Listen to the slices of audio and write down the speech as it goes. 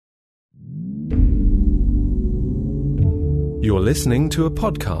You're listening to a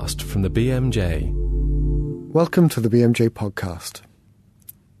podcast from the BMJ. Welcome to the BMJ podcast.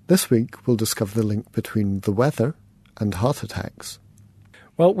 This week we'll discover the link between the weather and heart attacks.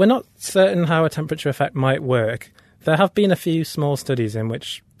 Well, we're not certain how a temperature effect might work. There have been a few small studies in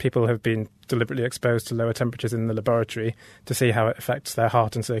which people have been deliberately exposed to lower temperatures in the laboratory to see how it affects their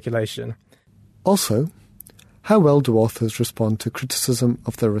heart and circulation. Also, how well do authors respond to criticism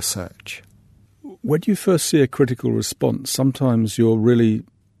of their research? When you first see a critical response, sometimes you're really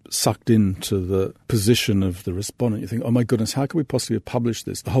sucked into the position of the respondent. You think, oh my goodness, how can we possibly have published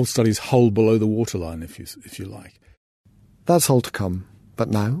this? The whole study's hull below the waterline, if you like. That's all to come. But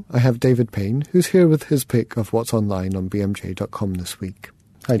now I have David Payne, who's here with his pick of what's online on bmj.com this week.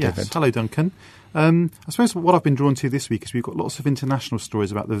 Hi, yes, David. Hello, Duncan. I suppose what I've been drawn to this week is we've got lots of international stories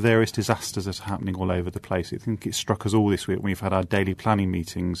about the various disasters that are happening all over the place. I think it struck us all this week when we've had our daily planning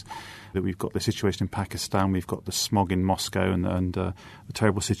meetings that we've got the situation in Pakistan, we've got the smog in Moscow and the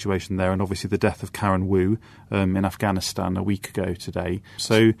terrible situation there, and obviously the death of Karen Wu in Afghanistan a week ago today.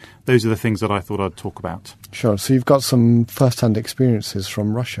 So those are the things that I thought I'd talk about. Sure. So you've got some first-hand experiences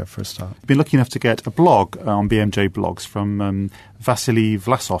from Russia for a start. I've been lucky enough to get a blog on BMJ blogs from Vasily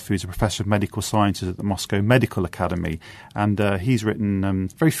Vlasov, who's a professor of medical sciences at the Moscow Medical Academy, and he's written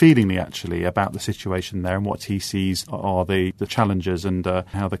very feelingly actually about the situation there and what he sees are the challenges and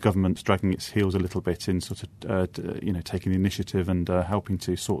how the government's dragging its heels a little bit in sort of taking the initiative and helping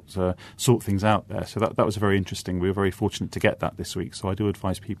to sort things out there. So that was very interesting. We were very fortunate to get that this week, so I do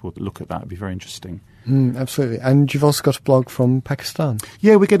advise people to look at that. It'd be very interesting. Absolutely. And you've also got a blog from Pakistan.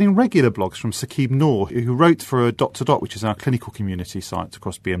 Yeah, we're getting regular blogs from Saqib Noor, who wrote for Dot to Dot, which is our clinical community site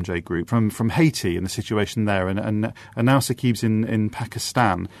across BMJ Group, from Haiti and the situation there. And now Saqib's in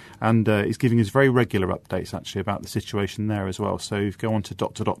Pakistan and is giving us very regular updates, actually, about the situation there as well. So go on to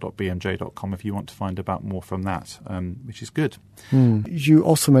dot.bmj.com if you want to find about more from that, which is good. You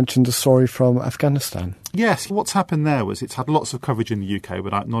also mentioned a story from Afghanistan. Yes, what's happened there was it's had lots of coverage in the UK,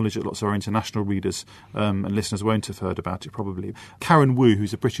 but I acknowledge that lots of our international readers and listeners won't have heard about it probably. Karen Wu,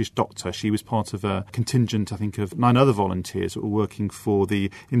 who's a British doctor, she was part of a contingent, I think, of 9 other volunteers that were working for the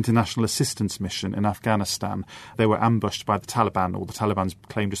International Assistance Mission in Afghanistan. They were ambushed by the Taliban, or the Taliban's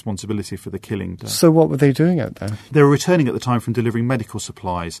claimed responsibility for the killing. So what were they doing out there? They were returning at the time from delivering medical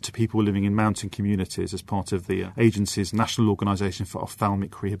supplies to people living in mountain communities as part of the agency's National Organisation for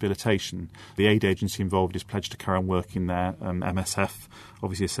Ophthalmic Rehabilitation. The aid agency involved is pledged to carry on working there. MSF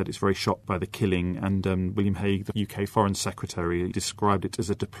obviously has said it's very shocked by the killing, and William Hague, the UK Foreign Secretary, described it as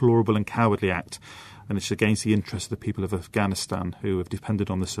a deplorable and cowardly act, and it's against the interests of the people of Afghanistan who have depended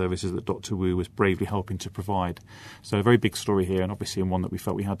on the services that Dr. Wu was bravely helping to provide. So a very big story here, and obviously one that we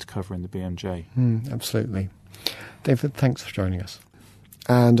felt we had to cover in the BMJ. Absolutely. David, thanks for joining us.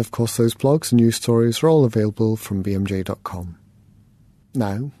 And of course those blogs and news stories are all available from bmj.com.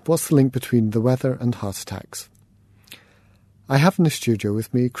 Now, what's the link between the weather and heart attacks? I have in the studio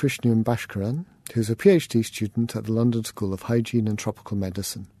with me Krishnan Bhaskaran, who's a PhD student at the London School of Hygiene and Tropical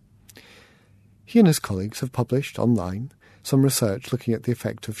Medicine. He and his colleagues have published online some research looking at the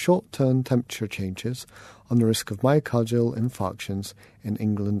effect of short-term temperature changes on the risk of myocardial infarctions in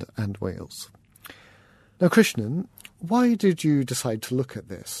England and Wales. Now, Krishnan, why did you decide to look at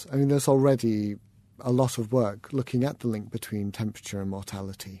this? I mean, there's already a lot of work looking at the link between temperature and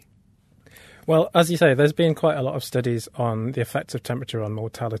mortality. Well, as you say, there's been quite a lot of studies on the effects of temperature on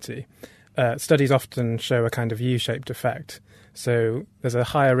mortality. Studies often show a kind of U-shaped effect. So there's a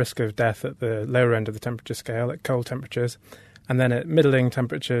higher risk of death at the lower end of the temperature scale at cold temperatures, and then at middling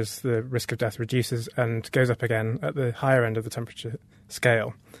temperatures the risk of death reduces and goes up again at the higher end of the temperature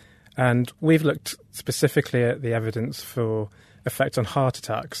scale. And we've looked specifically at the evidence for effects on heart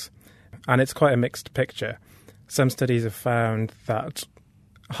attacks, and it's quite a mixed picture. Some studies have found that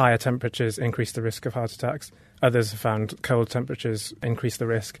higher temperatures increase the risk of heart attacks. Others have found cold temperatures increase the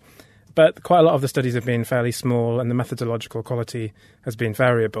risk. But quite a lot of the studies have been fairly small and the methodological quality has been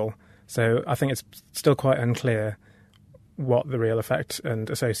variable. So I think it's still quite unclear what the real effect and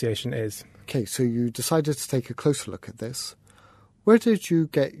association is. Okay, so you decided to take a closer look at this. Where did you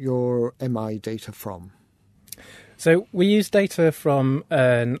get your MI data from? So we use data from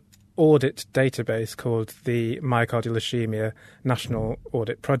an audit database called the Myocardial Ischemia National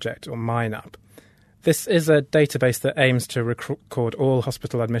Audit Project, or MINAP. This is a database that aims to record all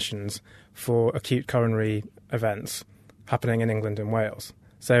hospital admissions for acute coronary events happening in England and Wales.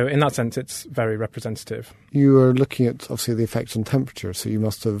 So in that sense, it's very representative. You were looking at, obviously, the effect on temperature, so you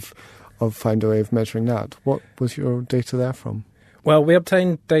must have found a way of measuring that. What was your data there from? Well, we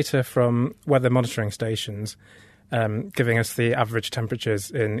obtained data from weather monitoring stations, giving us the average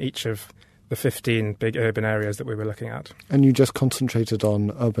temperatures in each of the 15 big urban areas that we were looking at. And you just concentrated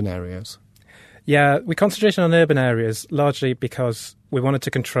on urban areas? Yeah, we concentrated on urban areas largely because we wanted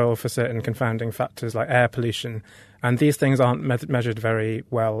to control for certain confounding factors like air pollution, and these things aren't measured very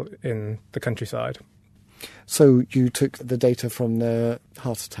well in the countryside. So you took the data from the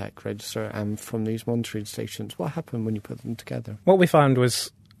heart attack register and from these monitoring stations. What happened when you put them together? What we found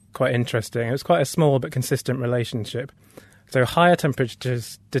was quite interesting. It was quite a small but consistent relationship. So higher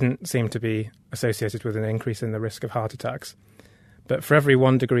temperatures didn't seem to be associated with an increase in the risk of heart attacks. But for every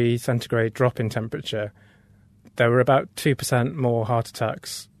 1 degree centigrade drop in temperature, there were about 2% more heart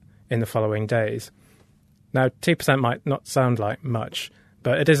attacks in the following days. Now, 2% might not sound like much,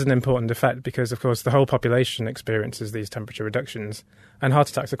 but it is an important effect because, of course, the whole population experiences these temperature reductions, and heart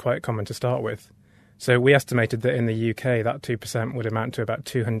attacks are quite common to start with. So we estimated that in the UK, that 2% would amount to about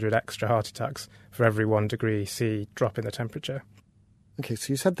 200 extra heart attacks for every 1 degree C drop in the temperature. OK,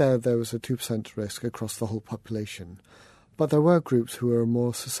 so you said there was a 2% risk across the whole population, but there were groups who were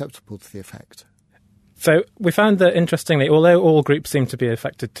more susceptible to the effect. So we found that, interestingly, although all groups seemed to be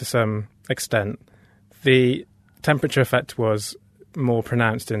affected to some extent, the temperature effect was more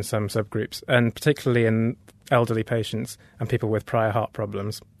pronounced in some subgroups, and particularly in elderly patients and people with prior heart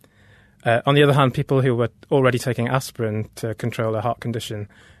problems. On the other hand, people who were already taking aspirin to control their heart condition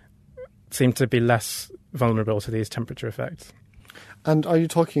seemed to be less vulnerable to these temperature effects. And are you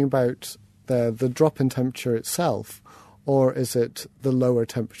talking about the drop in temperature itself, or is it the lower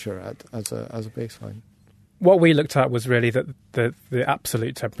temperature as a baseline? What we looked at was really the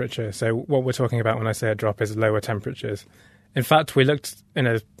absolute temperature. So what we're talking about when I say a drop is lower temperatures. In fact, we looked in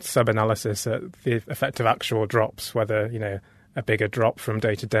a sub-analysis at the effect of actual drops, whether, a bigger drop from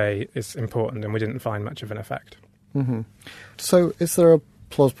day to day is important, and we didn't find much of an effect. Mm-hmm. So is there a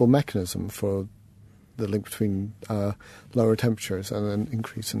plausible mechanism for the link between lower temperatures and an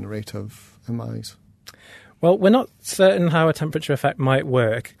increase in the rate of MIs? Well, we're not certain how a temperature effect might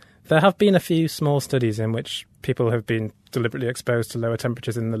work. There have been a few small studies in which people have been deliberately exposed to lower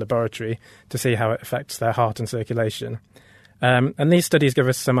temperatures in the laboratory to see how it affects their heart and circulation. And these studies give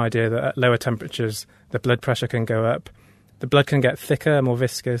us some idea that at lower temperatures, the blood pressure can go up, the blood can get thicker, more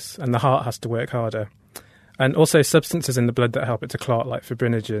viscous, and the heart has to work harder. And also substances in the blood that help it to clot, like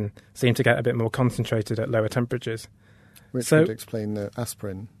fibrinogen, seem to get a bit more concentrated at lower temperatures. Which would explain the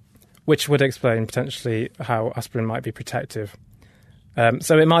aspirin. Which would explain potentially how aspirin might be protective.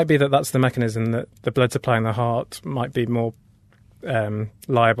 So it might be that that's the mechanism, that the blood supply in the heart might be more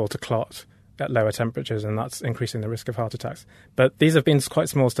liable to clot at lower temperatures, and that's increasing the risk of heart attacks. But these have been quite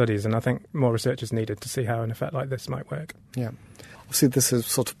small studies, and I think more research is needed to see how an effect like this might work. Yeah. Obviously, this is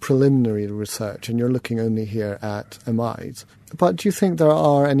sort of preliminary research, and you're looking only here at MIs. But do you think there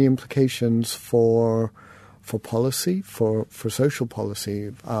are any implications for policy, for social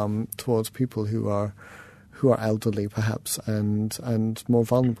policy, towards people who are elderly, perhaps, and more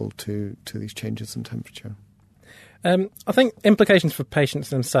vulnerable to these changes in temperature? I think implications for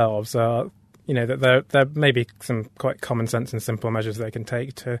patients themselves are, that there may be some quite common sense and simple measures they can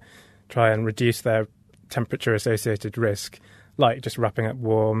take to try and reduce their temperature-associated risk, like just wrapping up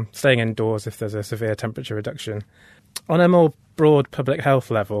warm, staying indoors if there's a severe temperature reduction. On a more broad public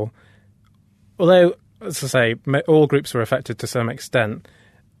health level, although, as I say, all groups were affected to some extent,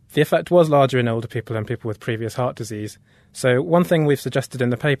 the effect was larger in older people and people with previous heart disease. So one thing we've suggested in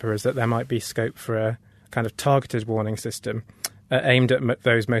the paper is that there might be scope for a kind of targeted warning system aimed at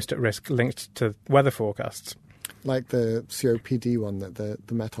those most at risk, linked to weather forecasts. Like the COPD one that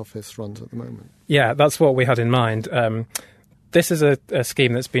the Met Office runs at the moment? Yeah, that's what we had in mind. This is a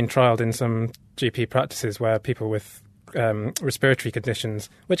scheme that's been trialled in some GP practices where people with respiratory conditions,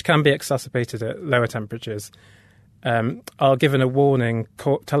 which can be exacerbated at lower temperatures, are given a warning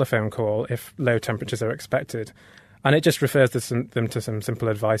telephone call if low temperatures are expected. And it just refers them to some simple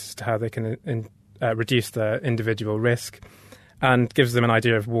advice as to how they can reduce their individual risk, and gives them an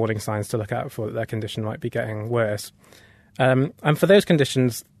idea of warning signs to look out for that their condition might be getting worse. And for those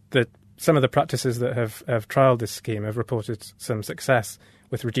conditions, some of the practices that have trialled this scheme have reported some success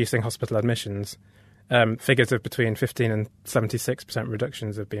with reducing hospital admissions. Figures of between 15 and 76%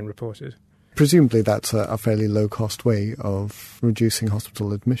 reductions have been reported. Presumably that's a fairly low-cost way of reducing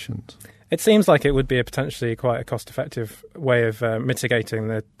hospital admissions. It seems like it would be potentially quite a cost-effective way of mitigating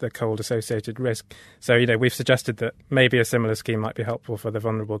the cold-associated risk. So, we've suggested that maybe a similar scheme might be helpful for the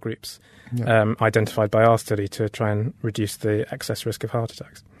vulnerable groups identified by our study to try and reduce the excess risk of heart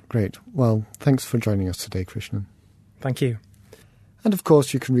attacks. Great. Well, thanks for joining us today, Krishnan. Thank you. And of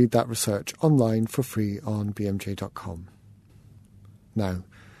course, you can read that research online for free on bmj.com. Now,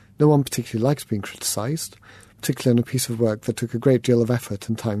 no one particularly likes being criticised, particularly on a piece of work that took a great deal of effort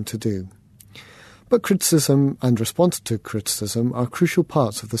and time to do. But criticism and response to criticism are crucial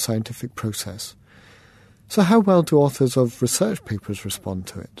parts of the scientific process. So how well do authors of research papers respond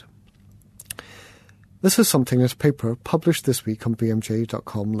to it? This is something that a paper published this week on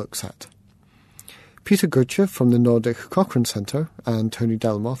bmj.com looks at. Peter Gøtzsche from the Nordic Cochrane Centre and Tony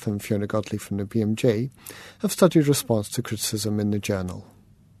Delamothe and Fiona Godley from the BMJ have studied response to criticism in the journal.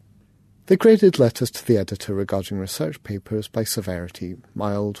 They graded letters to the editor regarding research papers by severity,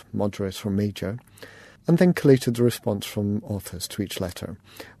 mild, moderate or major, and then collated the response from authors to each letter,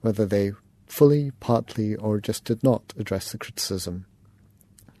 whether they fully, partly or just did not address the criticism.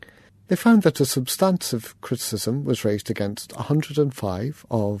 They found that a substantive criticism was raised against 105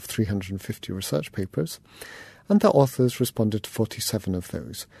 of 350 research papers, and that authors responded to 47 of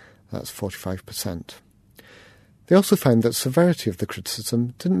those. That's 45%. They also found that severity of the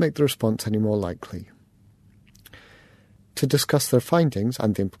criticism didn't make the response any more likely. To discuss their findings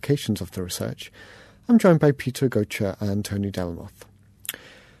and the implications of the research, I'm joined by Peter Gøtzsche and Tony Delamothe.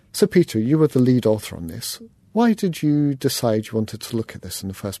 So Peter, you were the lead author on this. Why did you decide you wanted to look at this in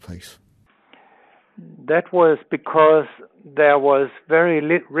the first place? That was because there was very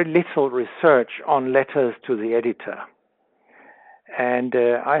little research on letters to the editor. And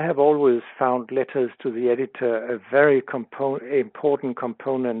I have always found letters to the editor a very important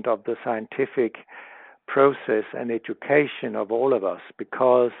component of the scientific process and education of all of us,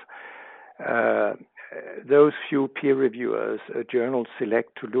 because those few peer reviewers a journal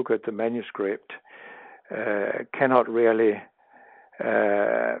select to look at the manuscript cannot really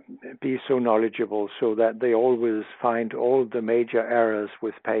be so knowledgeable, so that they always find all the major errors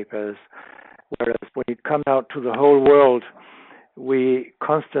with papers, whereas when it comes out to the whole world, we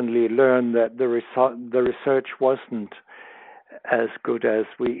constantly learn that the research wasn't as good as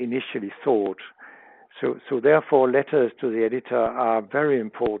we initially thought. So therefore, letters to the editor are very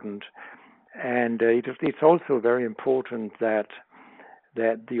important, and it's also very important that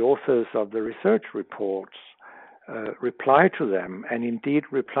the authors of the research reports reply to them, and indeed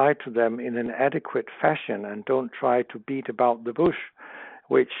reply to them in an adequate fashion, and don't try to beat about the bush,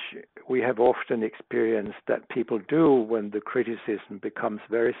 which we have often experienced that people do when the criticism becomes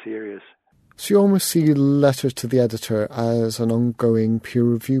very serious. So you almost see letters to the editor as an ongoing peer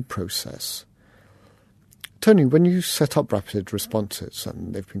review process. Tony, when you set up rapid responses,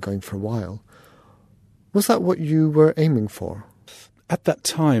 and they've been going for a while, was that what you were aiming for? At that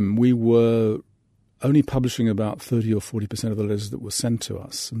time, we were only publishing about 30 or 40% of the letters that were sent to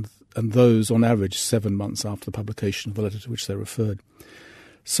us, and those, on average, 7 months after the publication of the letter to which they referred.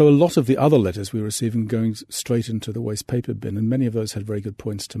 So a lot of the other letters we were receiving going straight into the waste paper bin, and many of those had very good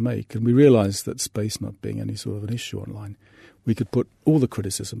points to make. And we realised that space not being any sort of an issue online, we could put all the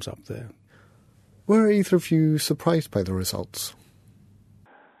criticisms up there. Were either of you surprised by the results?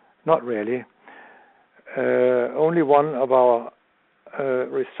 Not really. Only one of our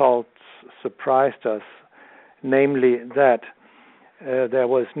results surprised us, namely that there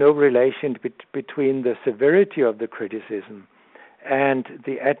was no relation between the severity of the criticism and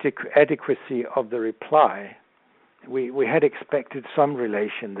the adequacy of the reply. We had expected some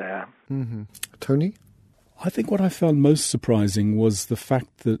relation there. Mm-hmm. Tony? I think what I found most surprising was the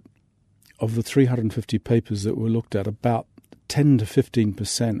fact that of the 350 papers that were looked at, about 10 to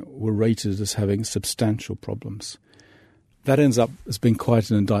 15% were rated as having substantial problems. That ends up as being quite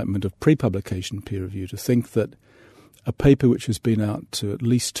an indictment of pre-publication peer review, to think that a paper which has been out to at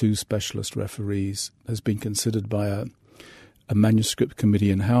least 2 specialist referees has been considered by a manuscript committee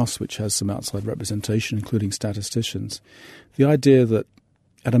in-house, which has some outside representation, including statisticians. The idea that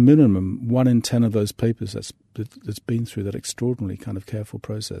at a minimum, 1 in 10 of those papers that's been through that extraordinarily kind of careful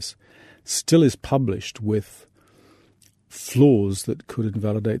process still is published with flaws that could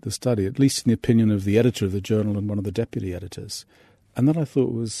invalidate the study, at least in the opinion of the editor of the journal and one of the deputy editors. And that I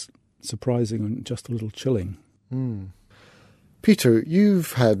thought was surprising and just a little chilling. Mm. Peter,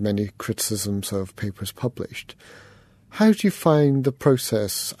 you've had many criticisms of papers published. How do you find the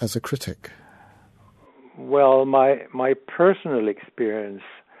process as a critic? Well, my personal experience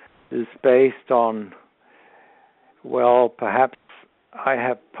is based on, well, perhaps I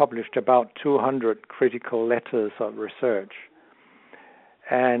have published about 200 critical letters of research,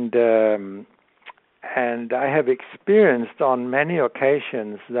 and I have experienced on many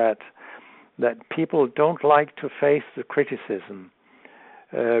occasions that people don't like to face the criticism,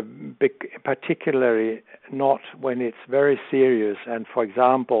 particularly not when it's very serious and, for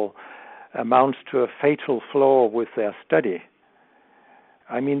example, amounts to a fatal flaw with their study.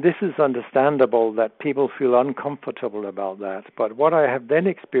 I mean, this is understandable that people feel uncomfortable about that, but what I have then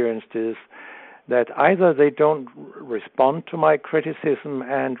experienced is that either they don't respond to my criticism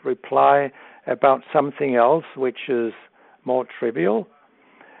and reply about something else which is more trivial,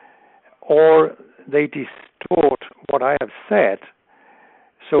 or they distort what I have said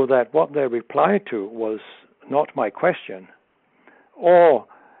so that what they reply to was not my question. Or,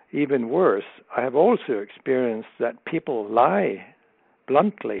 even worse, I have also experienced that people lie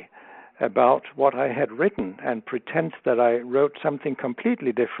bluntly about what I had written and pretend that I wrote something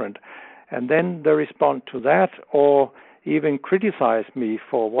completely different, and then they respond to that or even criticize me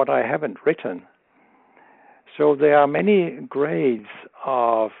for what I haven't written. So there are many grades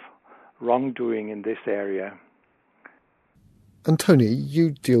of wrongdoing in this area. And Tony,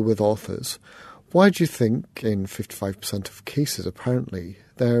 you deal with authors. Why do you think, in 55% of cases apparently,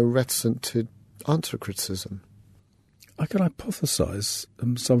 they're reticent to answer criticism? I can hypothesize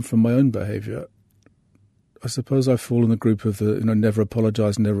some from my own behaviour. I suppose I fall in the group of the never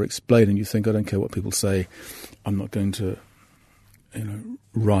apologise, never explain, and you think, I don't care what people say, I'm not going to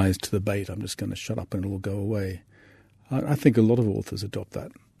rise to the bait, I'm just going to shut up and it will go away. I think a lot of authors adopt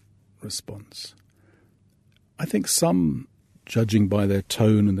that response. I think some, judging by their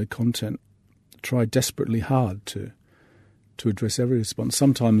tone and their content, try desperately hard to address every response.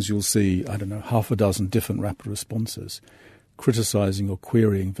 Sometimes you'll see, half a dozen different rapid responses criticising or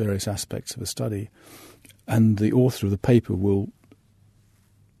querying various aspects of a study, and the author of the paper will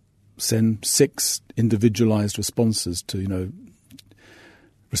send 6 individualised responses to,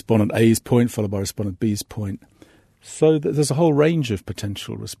 respondent A's point followed by respondent B's point. So there's a whole range of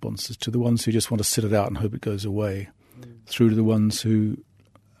potential responses, to the ones who just want to sit it out and hope it goes away, through to the ones who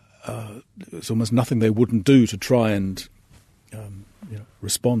there's almost nothing they wouldn't do to try and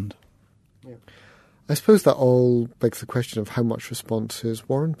respond. Yeah. I suppose that all begs the question of how much response is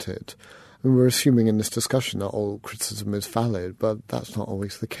warranted. I mean, we're assuming in this discussion that all criticism is valid, but that's not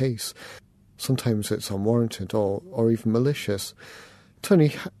always the case. Sometimes it's unwarranted or even malicious.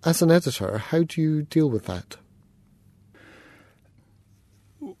 Tony, as an editor, how do you deal with that?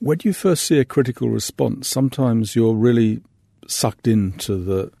 When you first see a critical response, sometimes you're really sucked into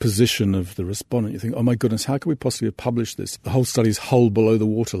the position of the respondent. You think, oh my goodness, how can we possibly publish this? The whole study's hull below the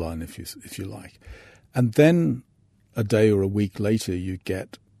waterline, if you like. And then a day or a week later, you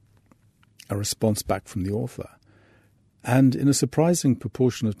get a response back from the author. And in a surprising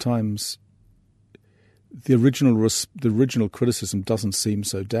proportion of times, the original criticism doesn't seem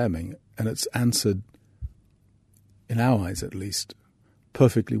so damning, and it's answered, in our eyes at least,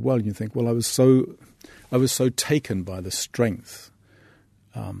 perfectly well. And you think, well, I was so taken by the strength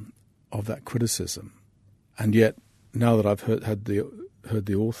of that criticism, and yet now that I've heard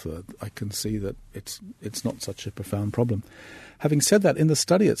the author, I can see that it's not such a profound problem. Having said that, in the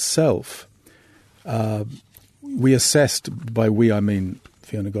study itself, we assessed, by we I mean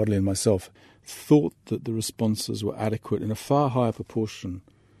Fiona Godley and myself, thought that the responses were adequate in a far higher proportion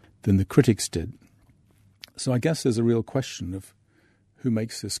than the critics did. So I guess there's a real question of who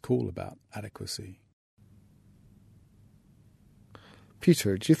makes this call about adequacy.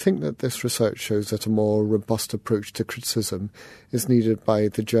 Peter, do you think that this research shows that a more robust approach to criticism is needed by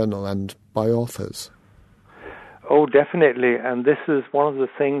the journal and by authors? Oh, definitely. And this is one of the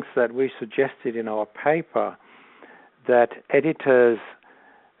things that we suggested in our paper, that editors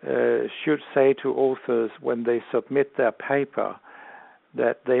should say to authors when they submit their paper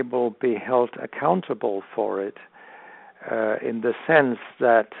that they will be held accountable for it, in the sense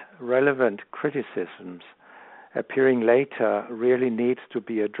that relevant criticisms appearing later really needs to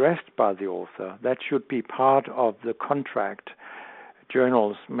be addressed by the author. That should be part of the contract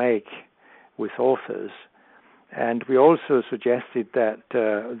journals make with authors. And we also suggested that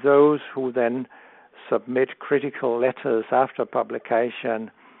those who then submit critical letters after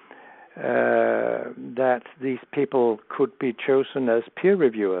publication, that these people could be chosen as peer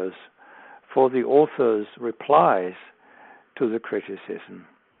reviewers for the author's replies to the criticism.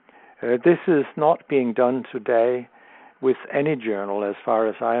 This is not being done today with any journal, as far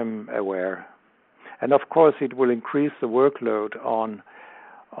as I am aware. And of course it will increase the workload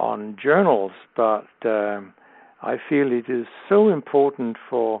on journals, but I feel it is so important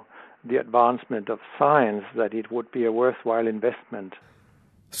for the advancement of science that it would be a worthwhile investment.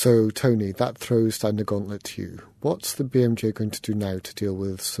 So, Tony, that throws down the gauntlet to you. What's the BMJ going to do now to deal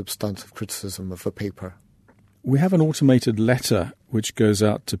with substantive criticism of a paper? We have an automated letter which goes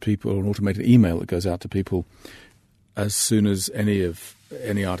out to people, or an automated email that goes out to people as soon as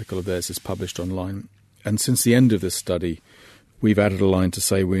any article of theirs is published online. And since the end of this study, we've added a line to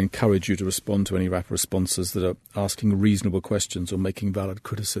say we encourage you to respond to any rapid responses that are asking reasonable questions or making valid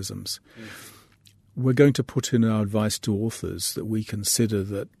criticisms. We're going to put in our advice to authors that we consider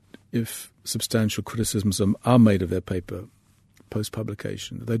that if substantial criticisms are made of their paper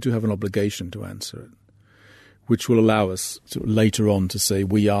post-publication, they do have an obligation to answer it, which will allow us later on to say,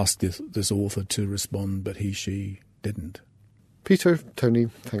 we asked this author to respond, but she didn't. Peter, Tony,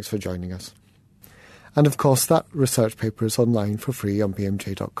 thanks for joining us. And of course, that research paper is online for free on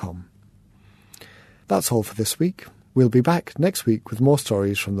bmj.com. That's all for this week. We'll be back next week with more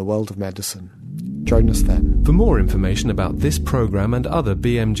stories from the world of medicine. Join us then. For more information about this programme and other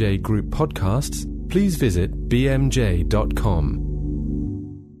BMJ Group podcasts, please visit bmj.com.